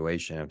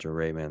graduation, after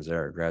Ray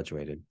Manzarek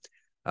graduated.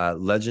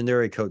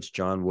 Legendary coach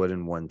John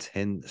Wooden won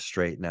 10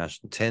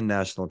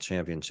 national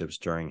championships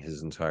during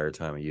his entire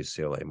time at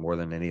UCLA, more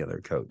than any other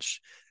coach.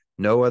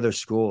 No other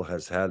school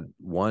has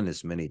won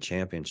as many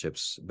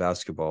championships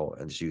basketball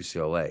as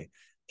UCLA.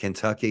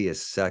 Kentucky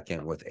is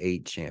second with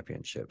 8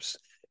 championships.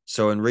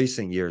 So in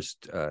recent years,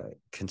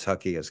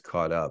 Kentucky has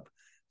caught up.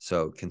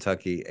 So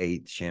Kentucky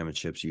 8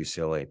 championships,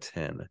 UCLA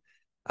 10.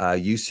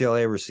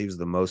 UCLA receives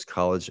the most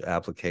college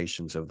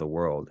applications of the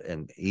world,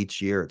 and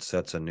each year it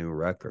sets a new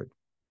record.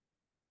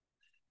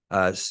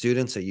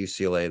 Students at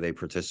UCLA, they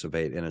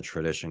participate in a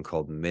tradition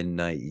called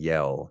Midnight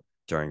Yell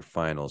during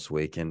finals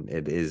week, and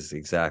it is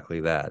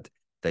exactly that.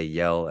 They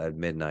yell at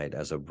midnight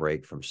as a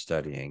break from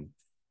studying.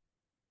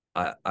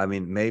 I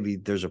mean, maybe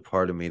there's a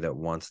part of me that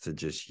wants to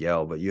just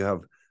yell, but you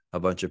have a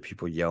bunch of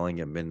people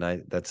yelling at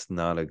midnight. That's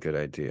not a good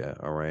idea,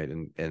 all right?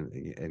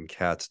 And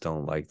cats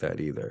don't like that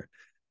either.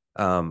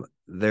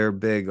 They're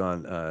big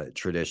on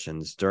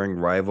traditions. During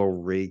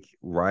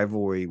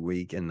rivalry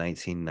week in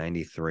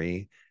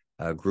 1993,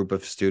 a group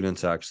of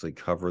students actually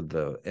covered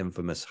the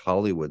infamous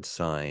Hollywood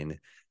sign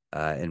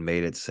and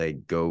made it say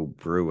 "Go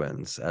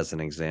Bruins" as an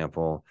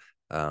example.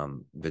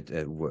 But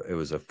it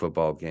was a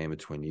football game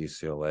between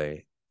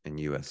UCLA and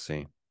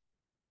USC.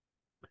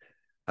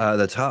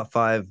 The top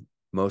five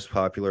most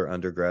popular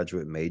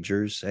undergraduate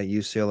majors at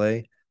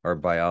UCLA are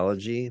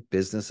biology,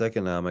 business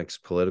economics,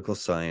 political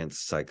science,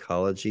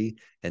 psychology,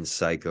 and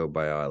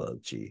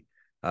psychobiology.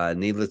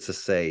 Needless to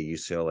say,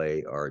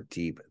 UCLA are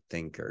deep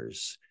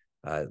thinkers.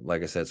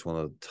 Like I said, it's one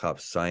of the top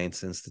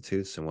science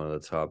institutes and one of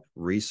the top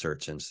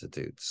research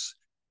institutes.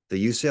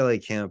 The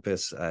UCLA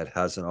campus, it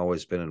hasn't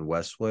always been in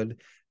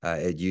Westwood.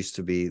 It used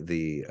to be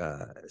the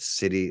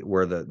city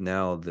where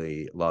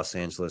the Los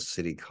Angeles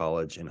City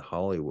College in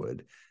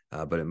Hollywood,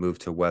 but it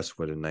moved to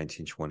Westwood in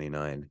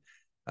 1929.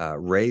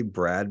 Ray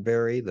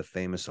Bradbury, the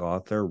famous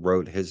author,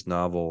 wrote his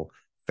novel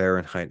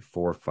Fahrenheit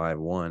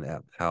 451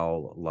 at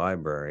Powell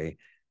Library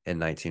in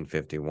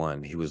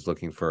 1951. He was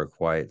looking for a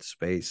quiet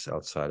space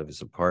outside of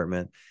his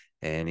apartment,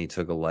 and he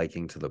took a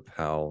liking to the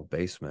Powell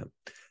basement.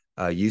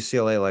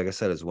 UCLA, like I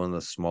said, is one of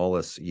the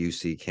smallest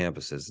UC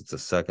campuses. It's the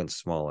second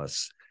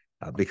smallest.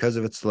 Because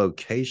of its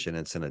location,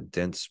 it's in a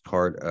dense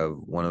part of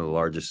one of the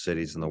largest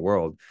cities in the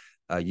world.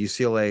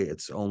 UCLA,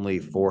 it's only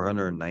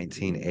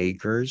 419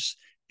 acres,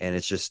 and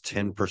it's just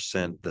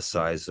 10% the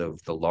size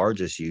of the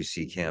largest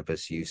UC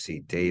campus,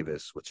 UC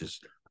Davis, which is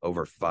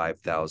over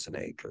 5,000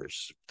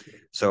 acres.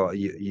 So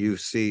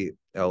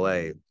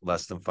UCLA,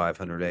 less than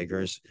 500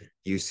 acres.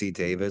 UC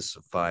Davis,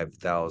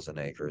 5,000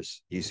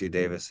 acres. UC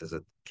Davis is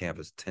a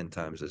campus 10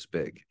 times as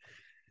big.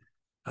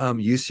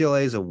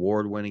 UCLA's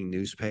award-winning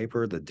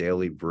newspaper, the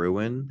Daily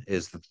Bruin,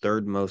 is the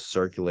third most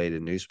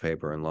circulated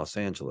newspaper in Los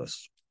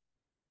Angeles.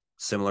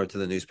 Similar to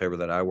the newspaper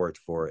that I worked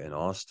for in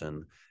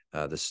Austin,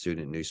 the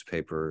student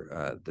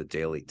newspaper, the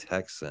Daily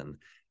Texan.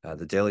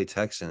 The Daily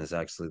Texan is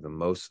actually the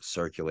most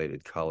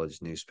circulated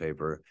college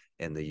newspaper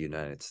in the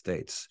United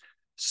States.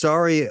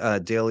 Sorry,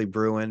 Daily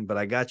Bruin, but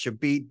I got you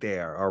beat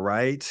there, all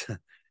right?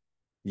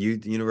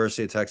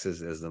 University of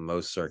Texas is the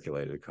most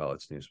circulated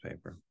college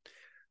newspaper.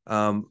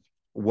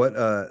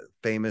 What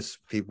famous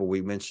people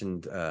we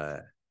mentioned?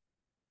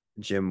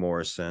 Jim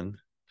Morrison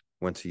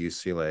went to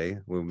UCLA.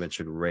 We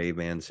mentioned Ray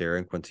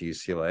Manzarek went to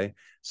UCLA.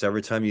 So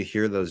every time you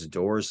hear those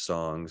Doors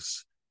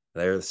songs,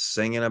 they're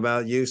singing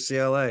about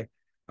UCLA.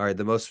 All right,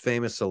 the most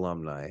famous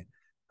alumni.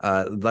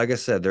 Like I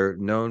said, they're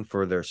known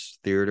for their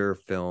theater,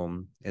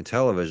 film, and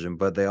television,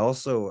 but they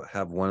also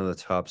have one of the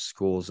top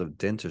schools of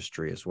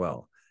dentistry as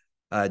well.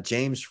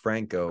 James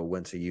Franco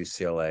went to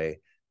UCLA,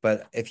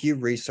 but if you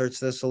research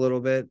this a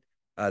little bit,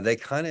 they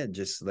kind of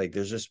just like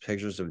there's just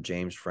pictures of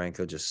James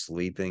Franco just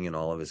sleeping in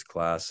all of his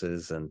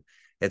classes, and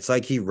it's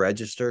like he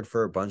registered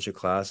for a bunch of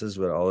classes,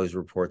 but always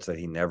reports that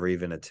he never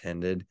even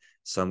attended.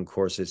 Some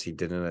courses he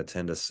didn't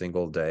attend a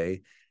single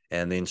day,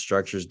 and the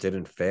instructors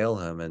didn't fail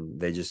him, and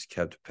they just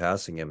kept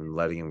passing him and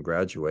letting him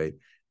graduate.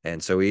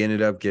 And so he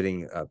ended up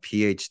getting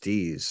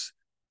PhDs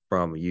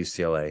from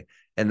UCLA.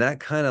 And that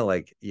kind of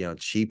like,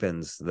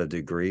 cheapens the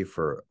degree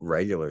for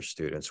regular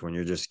students when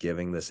you're just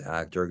giving this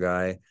actor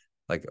guy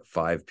like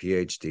 5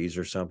 PhDs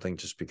or something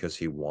just because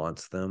he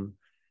wants them.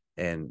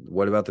 And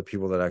what about the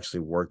people that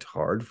actually worked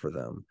hard for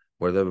them?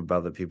 What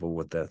about the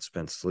people that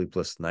spent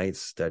sleepless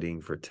nights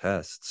studying for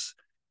tests?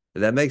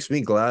 That makes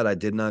me glad I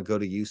did not go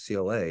to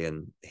UCLA.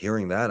 And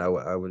hearing that,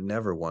 I would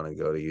never want to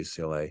go to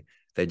UCLA.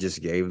 They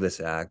just gave this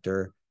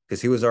actor,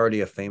 because he was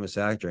already a famous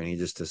actor, and he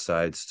just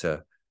decides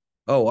to,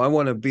 oh, I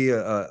want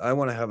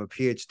to have a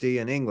PhD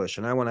in English,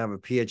 and I want to have a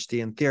PhD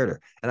in theater,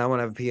 and I want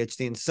to have a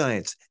PhD in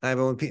science. And I have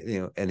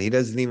a, and he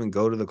doesn't even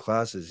go to the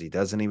classes. He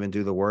doesn't even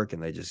do the work,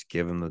 and they just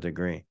give him the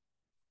degree.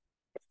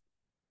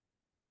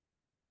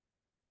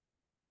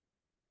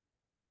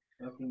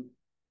 Okay.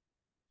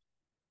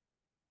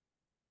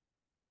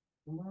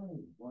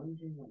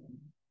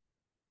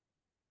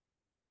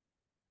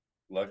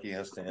 Lucky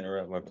has to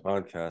interrupt my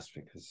podcast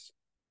because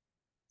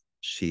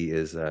she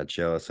is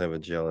jealous. I have a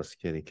jealous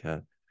kitty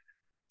cat.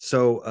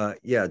 So,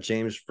 yeah,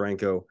 James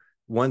Franco.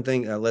 One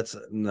thing, let's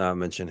not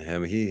mention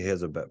him. He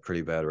has a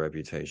pretty bad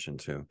reputation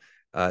too.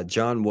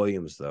 John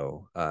Williams,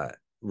 though,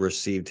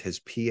 received his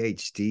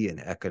PhD in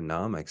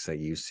economics at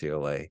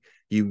UCLA.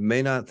 You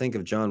may not think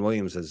of John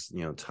Williams as,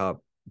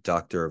 top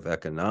doctor of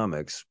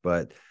economics,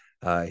 but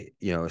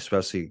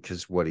especially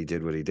because what he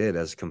did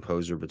as a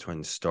composer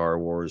between Star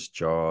Wars,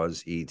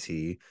 Jaws,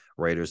 E.T.,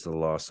 Raiders of the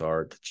Lost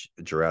Ark,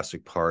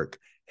 Jurassic Park,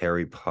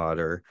 Harry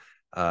Potter.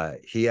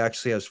 He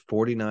actually has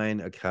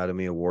 49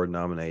 Academy Award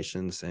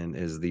nominations and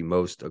is the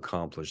most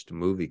accomplished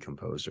movie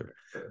composer.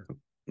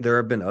 There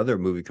have been other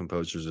movie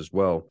composers as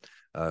well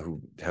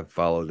who have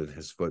followed in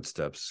his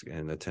footsteps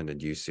and attended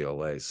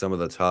UCLA. Some of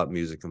the top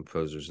music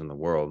composers in the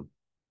world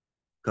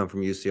come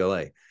from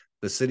UCLA.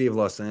 The city of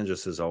Los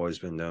Angeles has always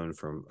been known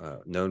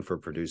for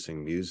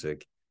producing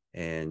music,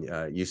 and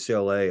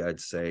UCLA, I'd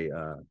say,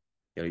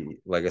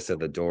 like I said,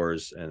 the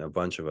Doors and a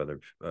bunch of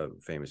other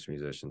famous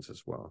musicians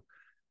as well.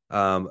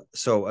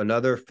 So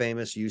another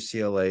famous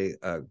UCLA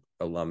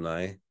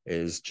alumni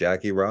is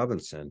Jackie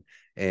Robinson,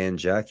 and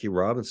Jackie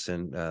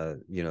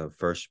Robinson,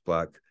 first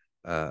Black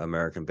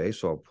American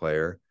baseball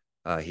player,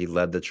 He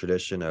led the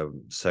tradition of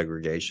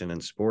segregation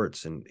in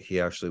sports, and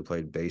he actually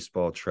played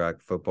baseball,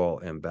 track, football,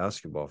 and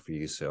basketball for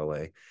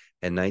UCLA.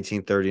 In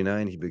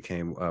 1939, he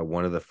became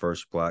one of the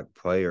first Black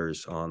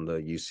players on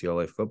the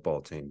UCLA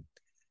football team.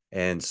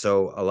 And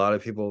so a lot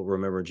of people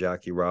remember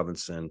Jackie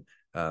Robinson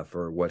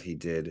for what he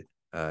did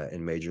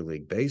in Major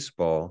League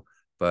Baseball.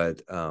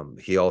 But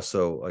he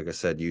also, like I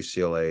said,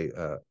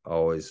 UCLA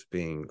always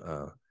being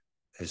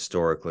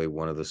historically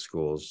one of the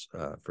schools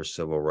for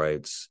civil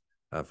rights,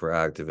 for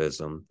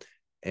activism.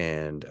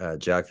 And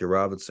Jackie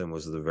Robinson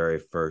was the very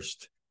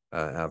first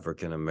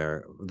African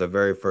American, the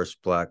very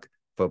first Black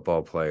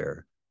football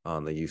player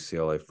on the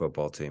UCLA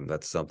football team.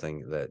 That's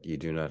something that you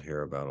do not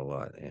hear about a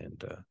lot,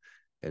 and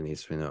it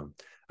needs to be known.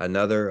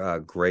 Another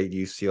great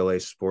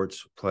UCLA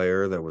sports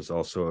player that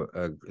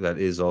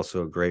is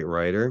also a great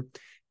writer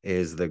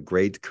is the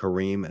great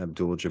Kareem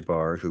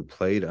Abdul-Jabbar, who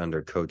played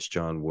under Coach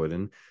John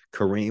Wooden.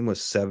 Kareem was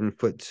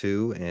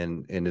 7'2"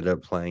 and ended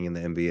up playing in the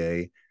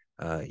NBA,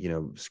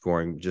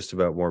 scoring just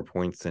about more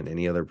points than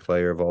any other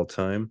player of all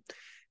time.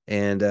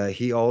 And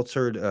he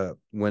altered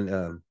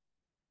when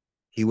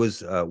he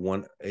was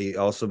one. He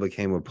also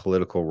became a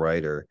political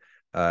writer.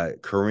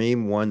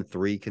 Kareem won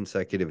 3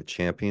 consecutive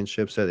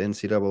championships at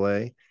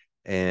NCAA,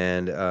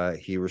 and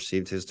he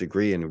received his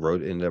degree and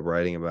ended up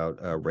writing about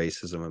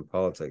racism and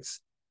politics.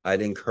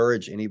 I'd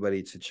encourage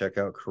anybody to check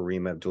out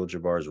Kareem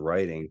Abdul-Jabbar's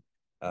writing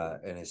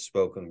and his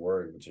spoken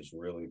word, which is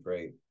really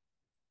great.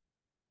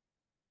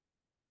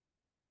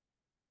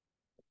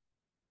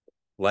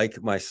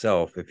 Like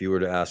myself, if you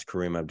were to ask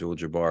Kareem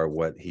Abdul-Jabbar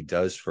what he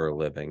does for a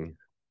living,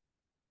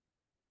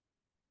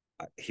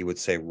 he would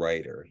say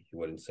writer. He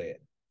wouldn't say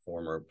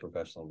former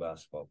professional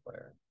basketball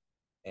player.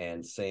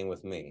 And same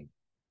with me.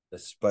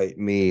 Despite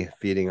me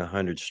feeding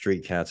 100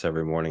 street cats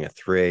every morning at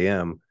 3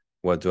 a.m.,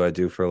 what do I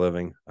do for a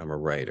living? I'm a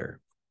writer.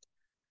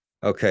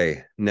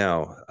 Okay,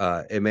 now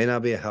it may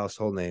not be a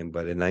household name,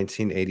 but in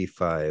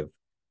 1985,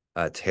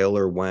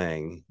 Taylor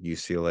Wang,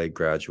 UCLA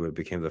graduate,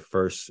 became the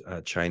first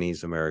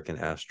Chinese American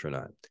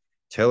astronaut.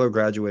 Taylor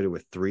graduated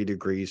with 3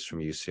 degrees from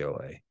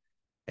UCLA,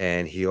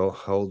 and he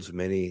holds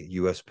many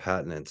U.S.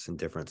 patents in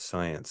different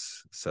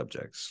science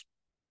subjects.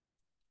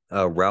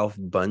 Ralph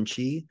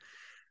Bunche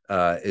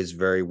is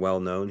very well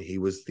known. He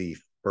was the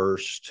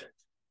first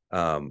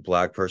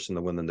Black person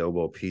to win the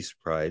Nobel Peace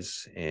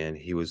Prize, and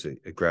he was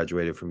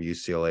graduated from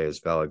UCLA as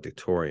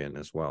valedictorian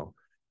as well.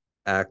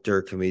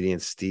 Actor, comedian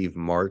Steve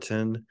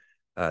Martin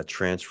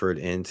transferred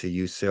into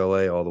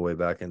UCLA all the way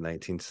back in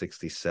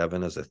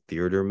 1967 as a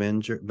theater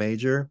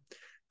major.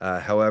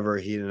 However,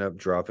 he ended up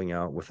dropping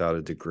out without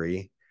a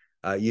degree.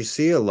 You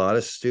see a lot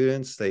of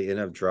students, they end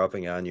up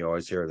dropping out, and you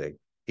always hear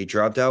he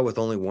dropped out with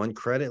only 1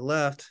 credit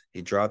left.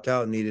 He dropped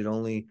out and needed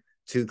only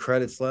 2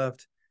 credits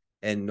left.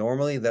 And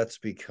normally that's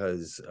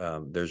because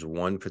there's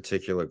one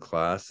particular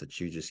class that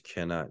you just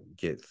cannot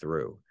get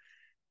through.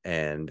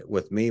 And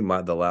with me,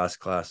 the last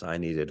class I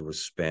needed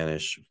was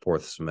Spanish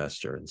 4th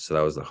semester. And so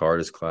that was the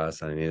hardest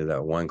class. I needed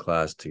that one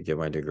class to get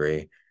my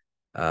degree.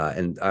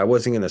 And I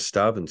wasn't going to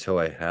stop until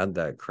I had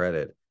that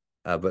credit.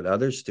 But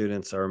other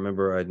students, I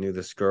remember I knew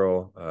this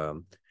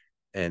girl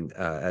and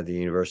at the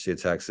University of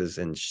Texas,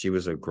 and she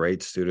was a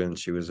great student.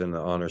 She was in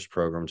the honors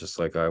program just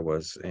like I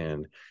was.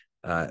 And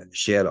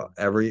she had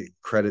every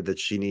credit that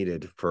she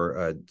needed for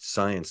a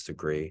science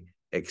degree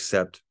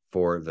except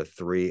for the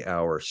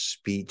 3-hour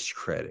speech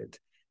credit.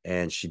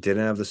 And she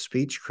didn't have the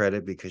speech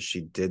credit because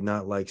she did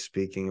not like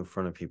speaking in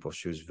front of people.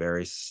 She was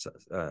very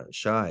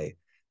shy.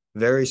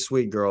 Very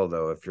sweet girl,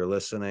 though. If you're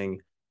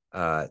listening,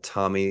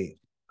 Tommy,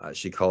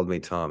 she called me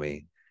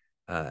Tommy.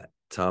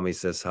 Tommy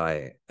says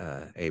hi,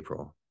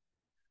 April.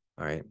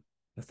 All right.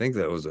 I think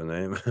that was her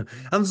name.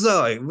 I'm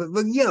sorry, but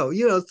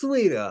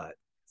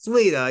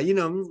sweetheart,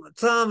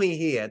 Tommy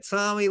here.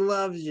 Tommy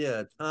loves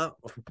you.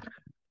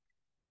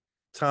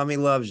 Tommy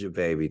loves you,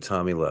 baby.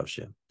 Tommy loves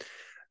you.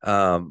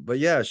 But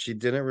yeah, she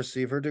didn't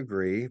receive her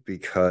degree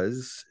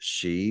because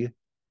she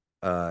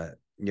didn't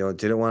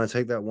want to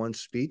take that one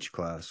speech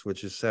class,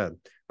 which is sad.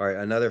 All right,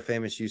 another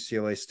famous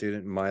UCLA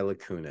student, Mila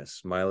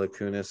Kunis. Mila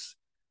Kunis,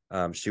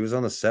 she was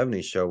on the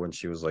 70s show when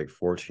she was like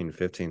 14,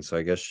 15. So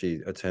I guess she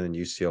attended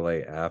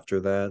UCLA after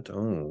that.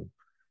 Oh,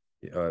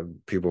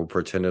 people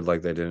pretended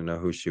like they didn't know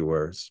who she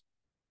was.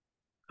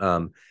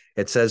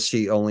 It says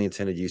she only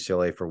attended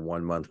UCLA for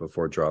 1 month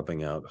before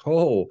dropping out.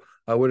 Oh,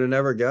 I would have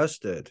never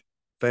guessed it.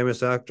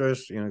 Famous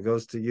actress,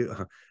 goes to you.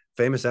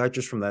 Famous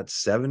actress from that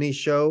 70s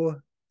show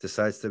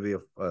decides to be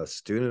a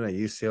student at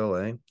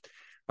UCLA.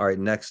 All right,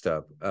 next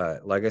up,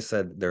 like I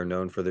said, they're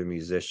known for their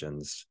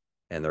musicians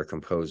and their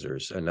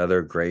composers.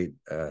 Another great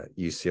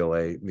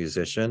UCLA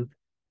musician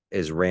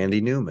is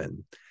Randy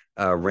Newman.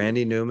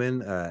 Randy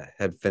Newman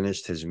had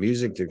finished his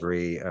music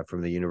degree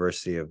from the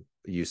University of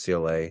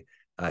UCLA.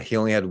 He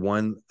only had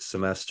 1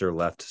 semester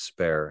left to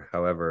spare.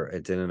 However,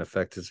 it didn't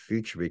affect his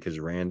future because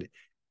Randy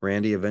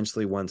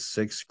eventually won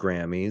 6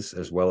 Grammys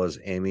as well as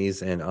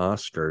Emmys and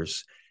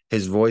Oscars.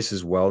 His voice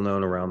is well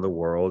known around the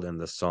world and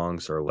the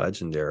songs are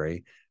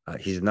legendary.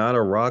 He's not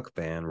a rock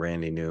band,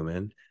 Randy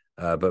Newman.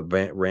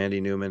 But Randy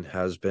Newman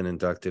has been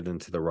inducted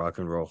into the Rock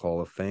and Roll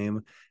Hall of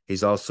Fame.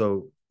 He's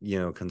also,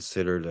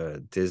 considered a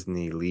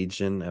Disney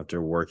Legion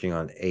after working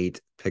on 8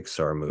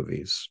 Pixar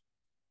movies.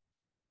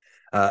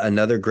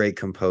 Another great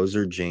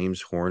composer,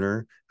 James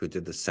Horner, who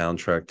did the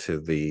soundtrack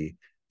to the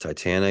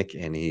Titanic,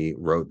 and he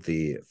wrote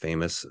the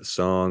famous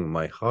song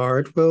 "My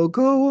Heart Will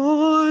Go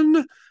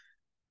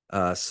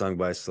On," sung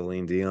by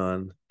Celine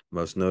Dion,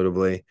 most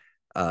notably.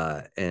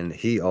 And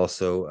he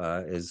also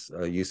is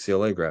a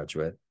UCLA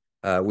graduate.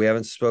 We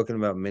haven't spoken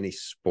about many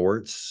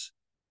sports,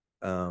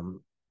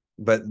 um,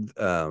 but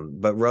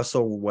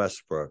Russell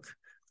Westbrook,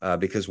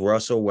 because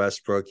Russell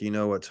Westbrook, you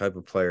know what type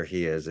of player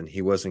he is, and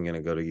he wasn't going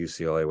to go to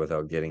UCLA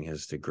without getting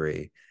his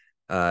degree.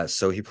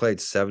 So he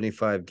played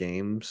 75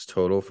 games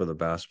total for the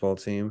basketball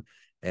team,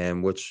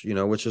 and which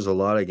is a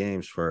lot of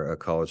games for a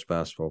college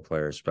basketball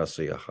player,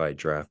 especially a high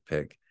draft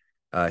pick.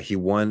 He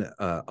won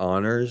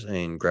honors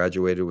and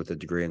graduated with a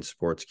degree in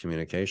sports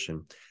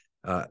communication.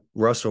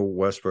 Russell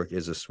Westbrook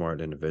is a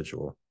smart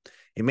individual.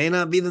 He may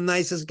not be the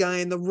nicest guy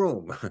in the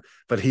room,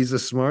 but he's a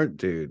smart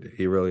dude.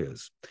 He really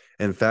is.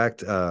 In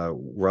fact,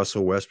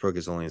 Russell Westbrook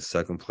is only the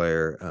second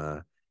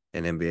player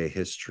in NBA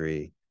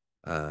history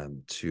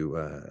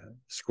to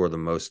score the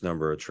most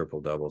number of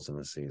triple doubles in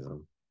a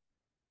season.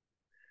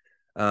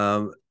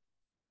 Um,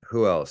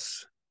 who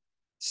else?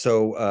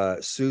 So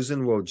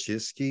Susan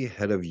Wojcicki,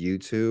 head of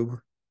YouTube,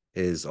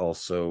 is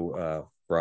also